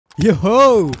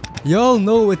Yo-ho! Y'all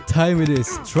know what time it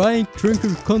is. Trying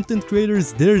Krunker content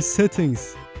creators their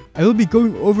settings. I will be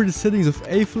going over the settings of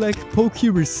Aflack,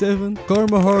 PT4,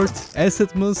 Karmahard,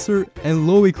 Acidmonster and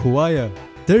LoicWya.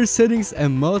 Their settings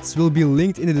and mods will be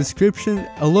linked in the description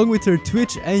along with their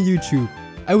Twitch and YouTube.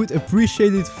 I would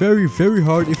appreciate it very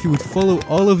hard if you would follow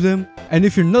all of them. And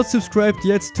if you're not subscribed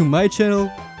yet to my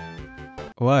channel...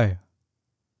 Why?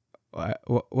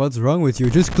 What's wrong with you?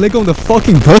 Just click on the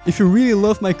fucking button. If you really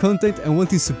love my content and want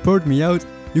to support me out,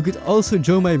 you could also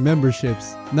join my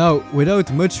memberships. Now,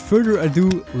 without much further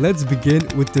ado, let's begin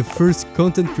with the first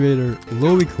content creator,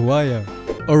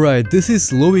 LoicWya. Alright, this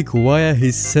is LoicWya,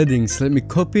 his settings. Let me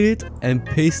copy it and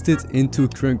paste it into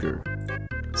Krunker.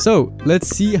 So, let's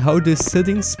see how the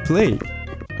settings play.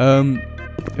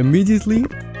 Immediately,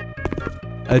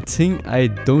 a thing I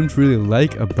don't really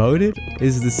like about it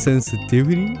is the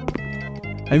sensitivity.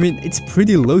 I mean, it's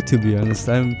pretty low to be honest.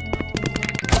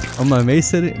 On my main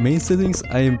settings,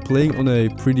 I am playing on a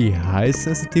pretty high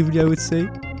sensitivity, I would say.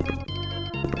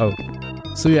 Oh,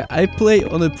 so yeah, I play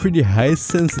on a pretty high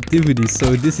sensitivity,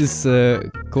 so this is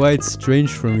quite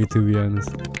strange for me to be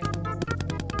honest.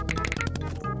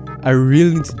 I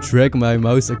really need to drag my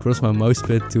mouse across my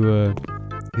mousepad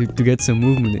to get some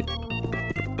movement in.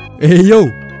 Hey yo!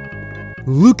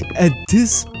 Look at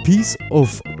this piece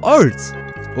of art!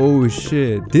 Oh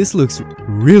shit, this looks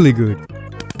really good.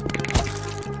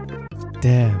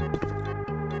 Damn.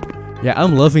 Yeah,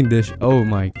 I'm loving this. Oh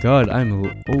my god,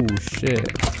 oh shit.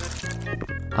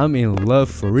 I'm in love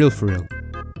for real.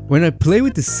 When I play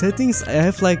with the settings, I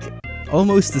have like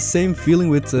almost the same feeling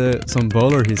with some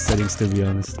baller his settings, to be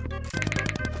honest.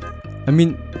 I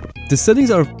mean, the settings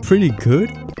are pretty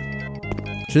good.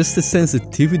 Just the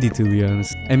sensitivity, to be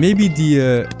honest. And maybe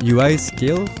the UI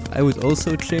scale I would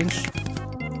also change.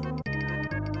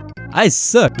 I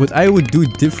suck. What I would do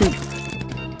different.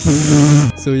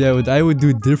 So yeah, what I would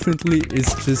do differently is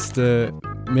just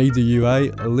make the UI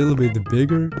a little bit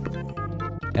bigger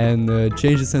and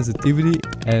change the sensitivity,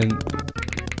 and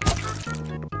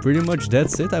pretty much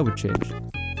that's it I would change.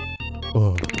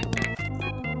 Oh.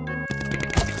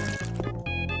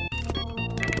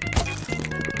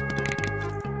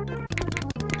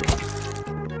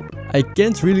 I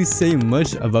can't really say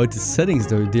much about the settings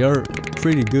though, they are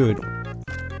pretty good.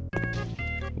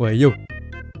 Wait, yo.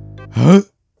 Huh?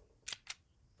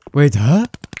 Wait, huh?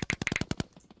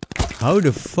 How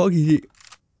the fuck did he...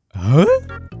 Huh?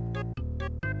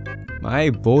 My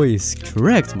boy is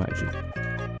correct, my G.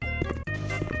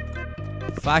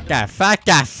 Fucka.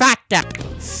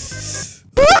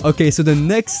 Okay, so the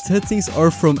next settings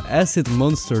are from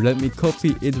Acidmonster. Let me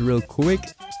copy it real quick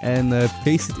and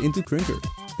paste it into Krunker.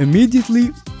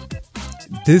 Immediately,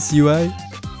 this UI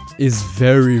is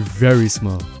very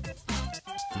small.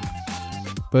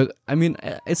 But I mean,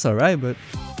 it's alright, but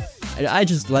I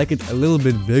just like it a little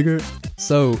bit bigger.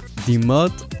 So the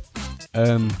mod,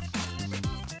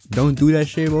 don't do that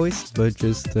shit, boys, but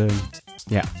just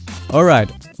yeah. Alright,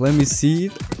 let me see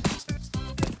it.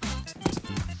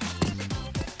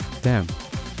 Damn.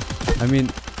 I mean,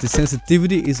 the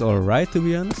sensitivity is alright, to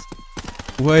be honest.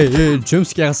 Wait, jump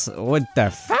scares, what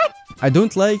the fuck? I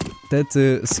don't like that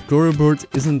the scoreboard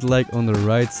isn't like on the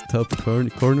right top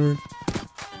corner.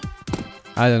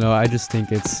 I don't know, I just think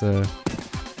it's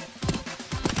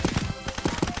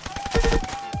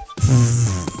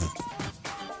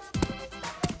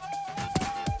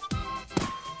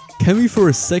Can we for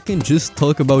a second just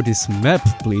talk about this map,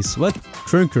 please? What?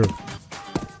 Krunker,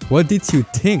 what did you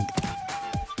think?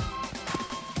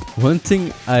 One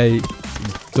thing I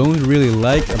don't really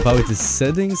like about the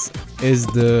settings is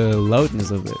the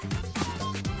loudness of it.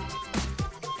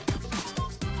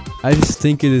 I just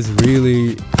think it is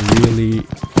really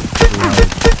loud.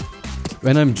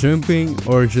 When I'm jumping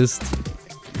or just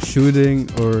shooting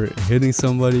or hitting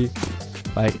somebody,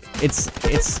 like it's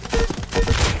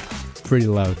pretty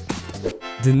loud.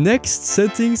 The next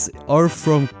settings are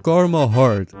from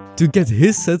Karmahard. To get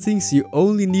his settings, you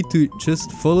only need to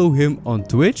just follow him on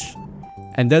Twitch,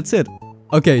 and that's it.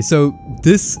 Okay, so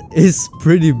this is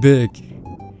pretty big.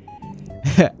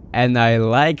 And I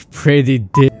like pretty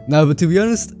big. Now, but to be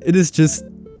honest, it is just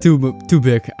too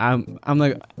big. I'm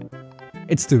like,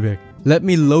 it's too big. Let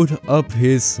me load up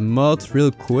his mod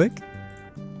real quick.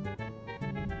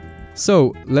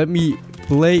 So, let me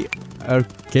play a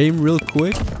game real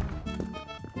quick.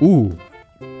 Ooh.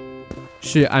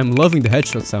 Shit, I'm loving the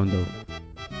headshot sound though.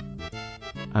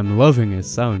 I'm loving his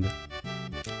sound.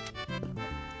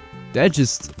 That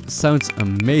just sounds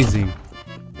amazing.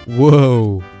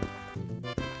 Whoa.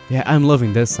 Yeah, I'm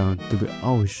loving that sound.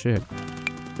 Oh shit.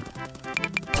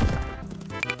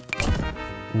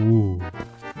 Ooh.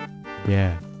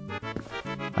 Yeah.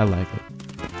 I like it.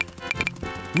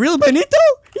 Real Benito?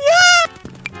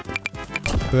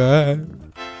 Yeah!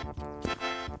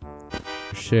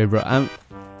 Shit, bro.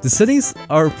 The settings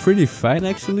are pretty fine,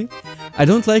 actually. I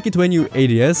don't like it when you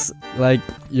ADS, like,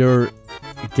 your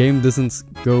game doesn't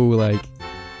go, like,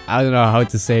 I don't know how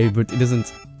to say it, but it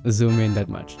doesn't zoom in that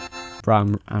much.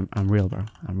 Bro, I'm real, bro.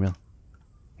 I'm real.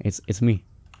 It's me.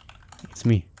 It's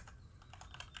me.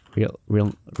 Real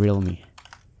me.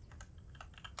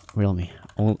 Real me.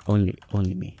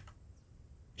 Only me.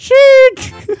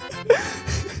 Shit!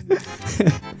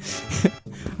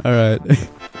 Alright.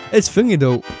 It's funny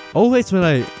though, always when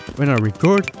I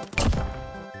record,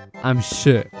 I'm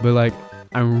shit, but like,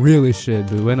 I'm really shit,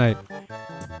 but when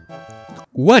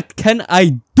what can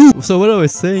I do? So what I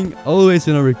was saying, always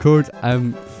when I record,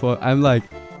 I'm like,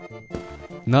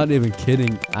 not even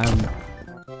kidding, I'm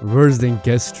worse than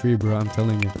guest 3, bro, I'm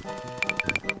telling you.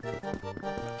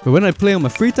 But when I play on my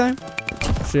free time,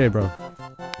 shit, bro,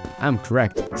 I'm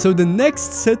correct. So the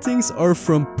next settings are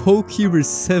from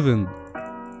PokeCuber7.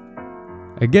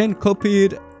 Again, copy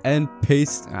it and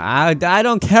paste. I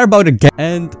don't care about the game.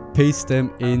 And paste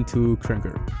them into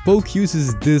Krunker. Poke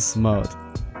uses this mod.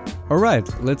 Alright,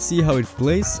 let's see how it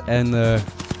plays. And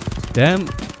damn,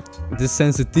 the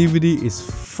sensitivity is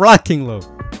fucking low.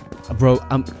 Bro,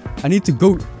 I need to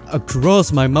go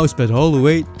across my mousepad all the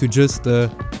way to just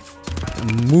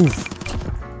move.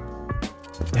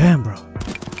 Damn, bro.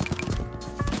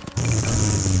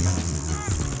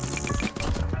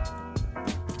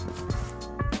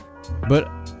 But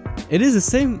it is the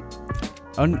same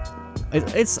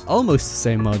it's almost the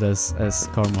same mod as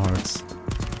Karmahard's.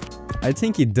 I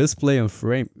think it does play on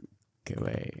frame. Okay,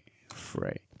 wait.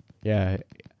 Frame. Yeah.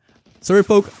 Sorry,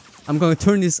 Poke. I'm gonna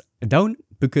turn this down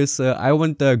because I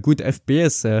want a good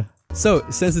FPS. So,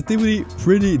 sensitivity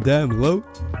pretty damn low.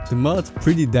 The mod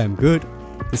pretty damn good.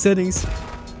 The settings,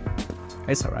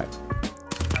 it's alright.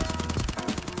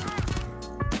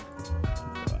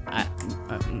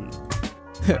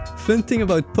 Fun thing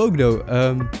about Poke though,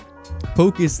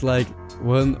 Poke is like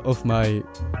one of my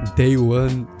day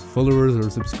one followers or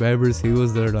subscribers. He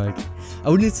was there like, I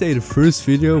wouldn't say the first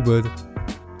video, but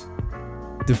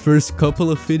the first couple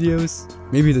of videos,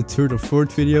 maybe the third or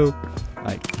fourth video,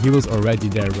 like he was already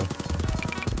there, bro.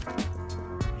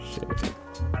 Shit.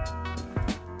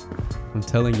 I'm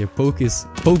telling you, Poke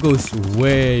goes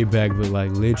way back, but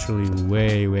like literally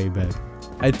way back.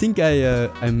 I think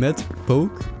I met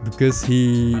Poke because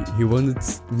he wanted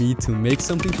me to make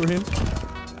something for him.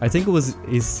 I think it was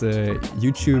his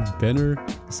YouTube banner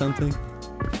or something.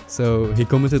 So he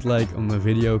commented like on my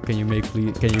video, can you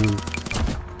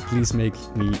please make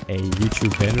me a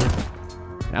YouTube banner?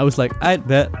 And I was like, I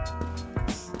bet.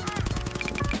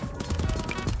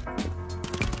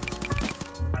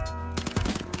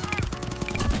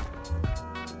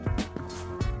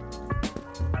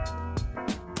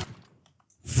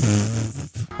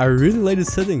 I really like the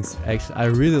settings, actually. I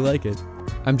really like it.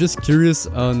 I'm just curious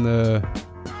on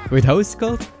wait, how is it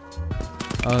called?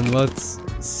 On what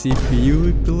CPU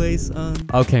it plays on?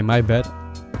 Okay, my bad.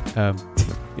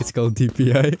 It's called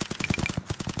DPI.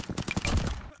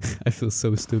 I feel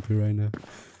so stupid right now.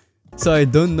 So I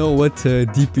don't know what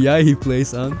DPI he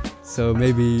plays on. So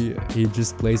maybe he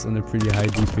just plays on a pretty high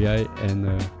DPI and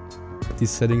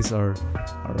these settings are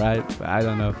alright, but I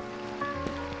don't know.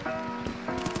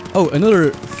 Oh,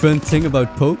 another fun thing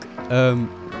about Poke,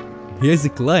 he has a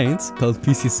client called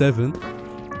PC7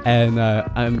 and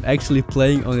I'm actually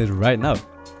playing on it right now.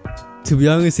 To be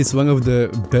honest, it's one of the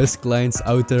best clients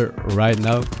out there right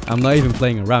now. I'm not even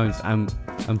playing around, I'm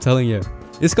telling you.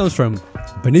 This comes from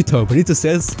Benito. Benito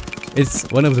says it's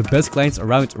one of the best clients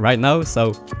around right now,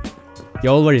 so you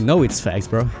already know it's facts,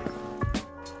 bro.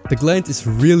 The client is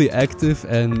really active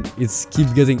and it's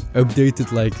keep getting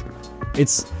updated, like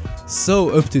it's so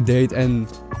up to date and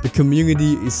the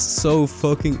community is so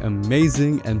fucking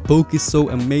amazing and Poke is so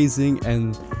amazing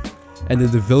and the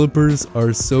developers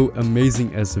are so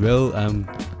amazing as well. I'm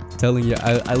telling you,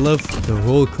 I love the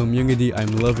whole community.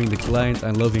 I'm loving the client,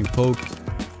 I'm loving Poke,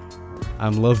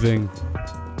 I'm loving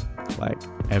like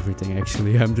everything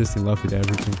actually. I'm just in love with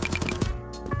everything.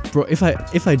 Bro,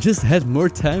 if I just had more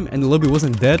time and the lobby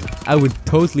wasn't dead, I would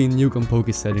totally nuke on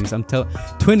Poke's settings. I'm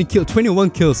telling 21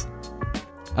 kills.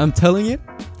 I'm telling you,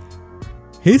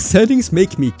 his settings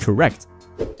make me correct.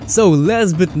 So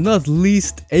last but not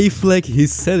least, Aflack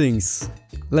his settings.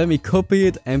 Let me copy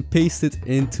it and paste it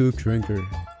into Krunker.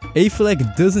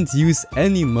 Aflack doesn't use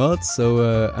any mod,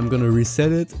 so I'm gonna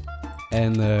reset it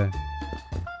and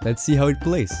let's see how it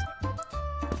plays.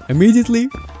 Immediately,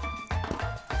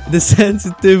 the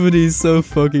sensitivity is so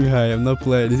fucking high. I'm not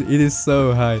playing. It is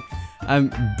so high. I'm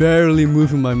barely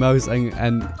moving my mouse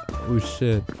and oh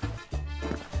shit.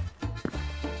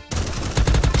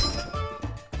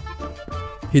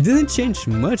 He didn't change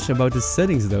much about the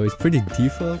settings though, it's pretty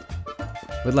default.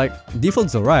 But like,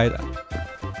 default's alright,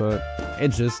 but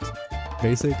it's just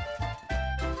basic.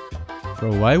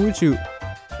 Bro, why would you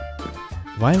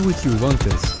want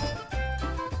this?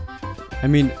 I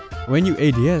mean, when you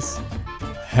ADS,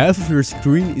 half of your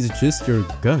screen is just your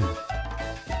gun.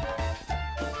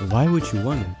 Why would you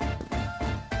want it?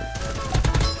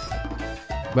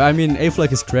 But I mean,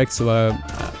 Aflack is correct, so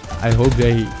I hope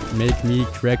they make me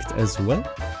correct as well.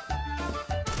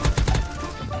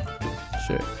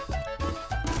 Sure.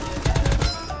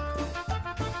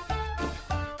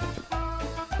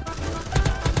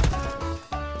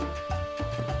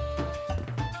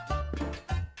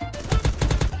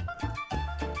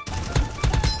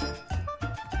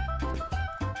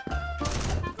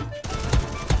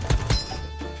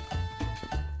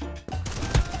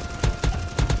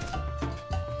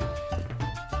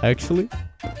 Actually,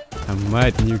 I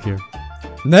might nuke here.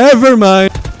 Never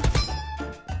mind!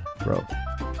 Bro.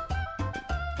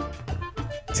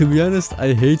 To be honest,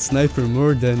 I hate sniper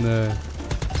more than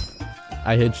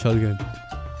I hate shotgun.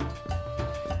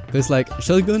 Cause like,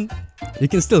 shotgun, you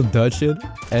can still dodge it,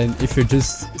 and if you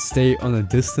just stay on a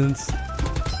distance,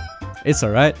 it's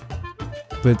alright.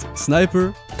 But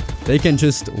sniper, they can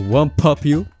just one pop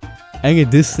you, any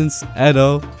distance at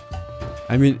all.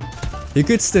 I mean, he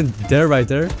could stand there, right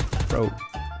there, bro.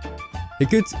 He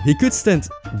could stand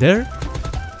there,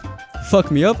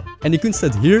 fuck me up, and he could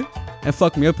stand here and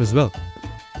fuck me up as well.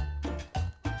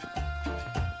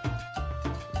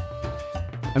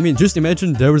 I mean, just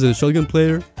imagine there was a shotgun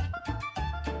player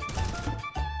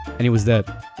and he was dead.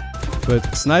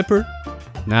 But sniper,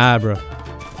 nah, bro.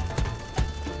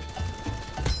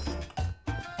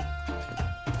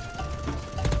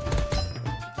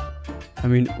 I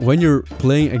mean, when you're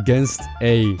playing against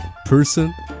a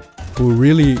person who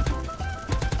really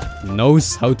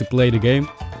knows how to play the game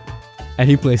and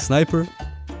he plays sniper,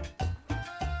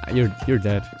 you're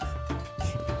dead.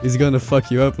 He's gonna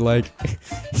fuck you up like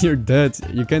you're dead.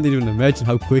 You can't even imagine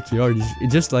how quick you are.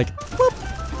 It's just like whoop.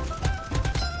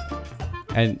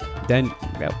 And then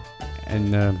well,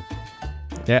 and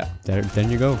yeah, then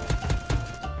you go.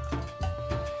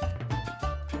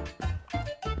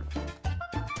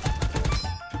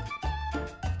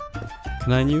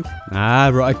 Can I nuke?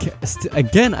 Nah, bro, I can't.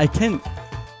 Again, I can't.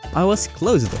 I was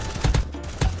close though.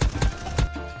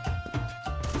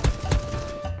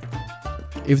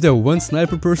 If the one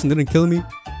sniper person didn't kill me.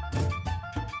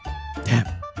 Damn.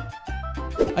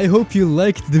 I hope you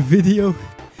liked the video.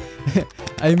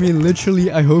 I mean,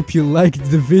 literally, I hope you liked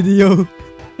the video.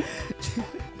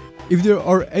 If there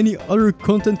are any other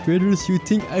content creators you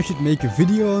think I should make a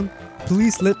video on,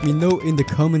 please let me know in the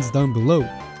comments down below.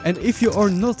 And if you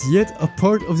are not yet a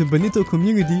part of the Bonito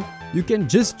community, you can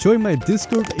just join my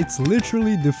Discord. It's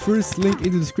literally the first link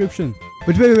in the description.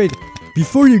 But wait,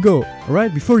 before you go,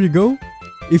 alright, before you go,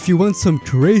 if you want some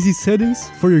crazy settings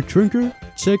for your Krunker,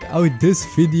 check out this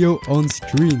video on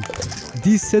screen.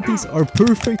 These settings are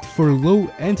perfect for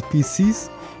low-end PCs,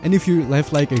 and if you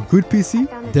have like a good PC,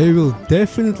 they will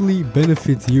definitely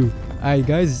benefit you. Alright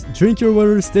guys, drink your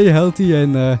water, stay healthy,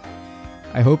 and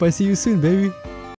I hope I see you soon, baby.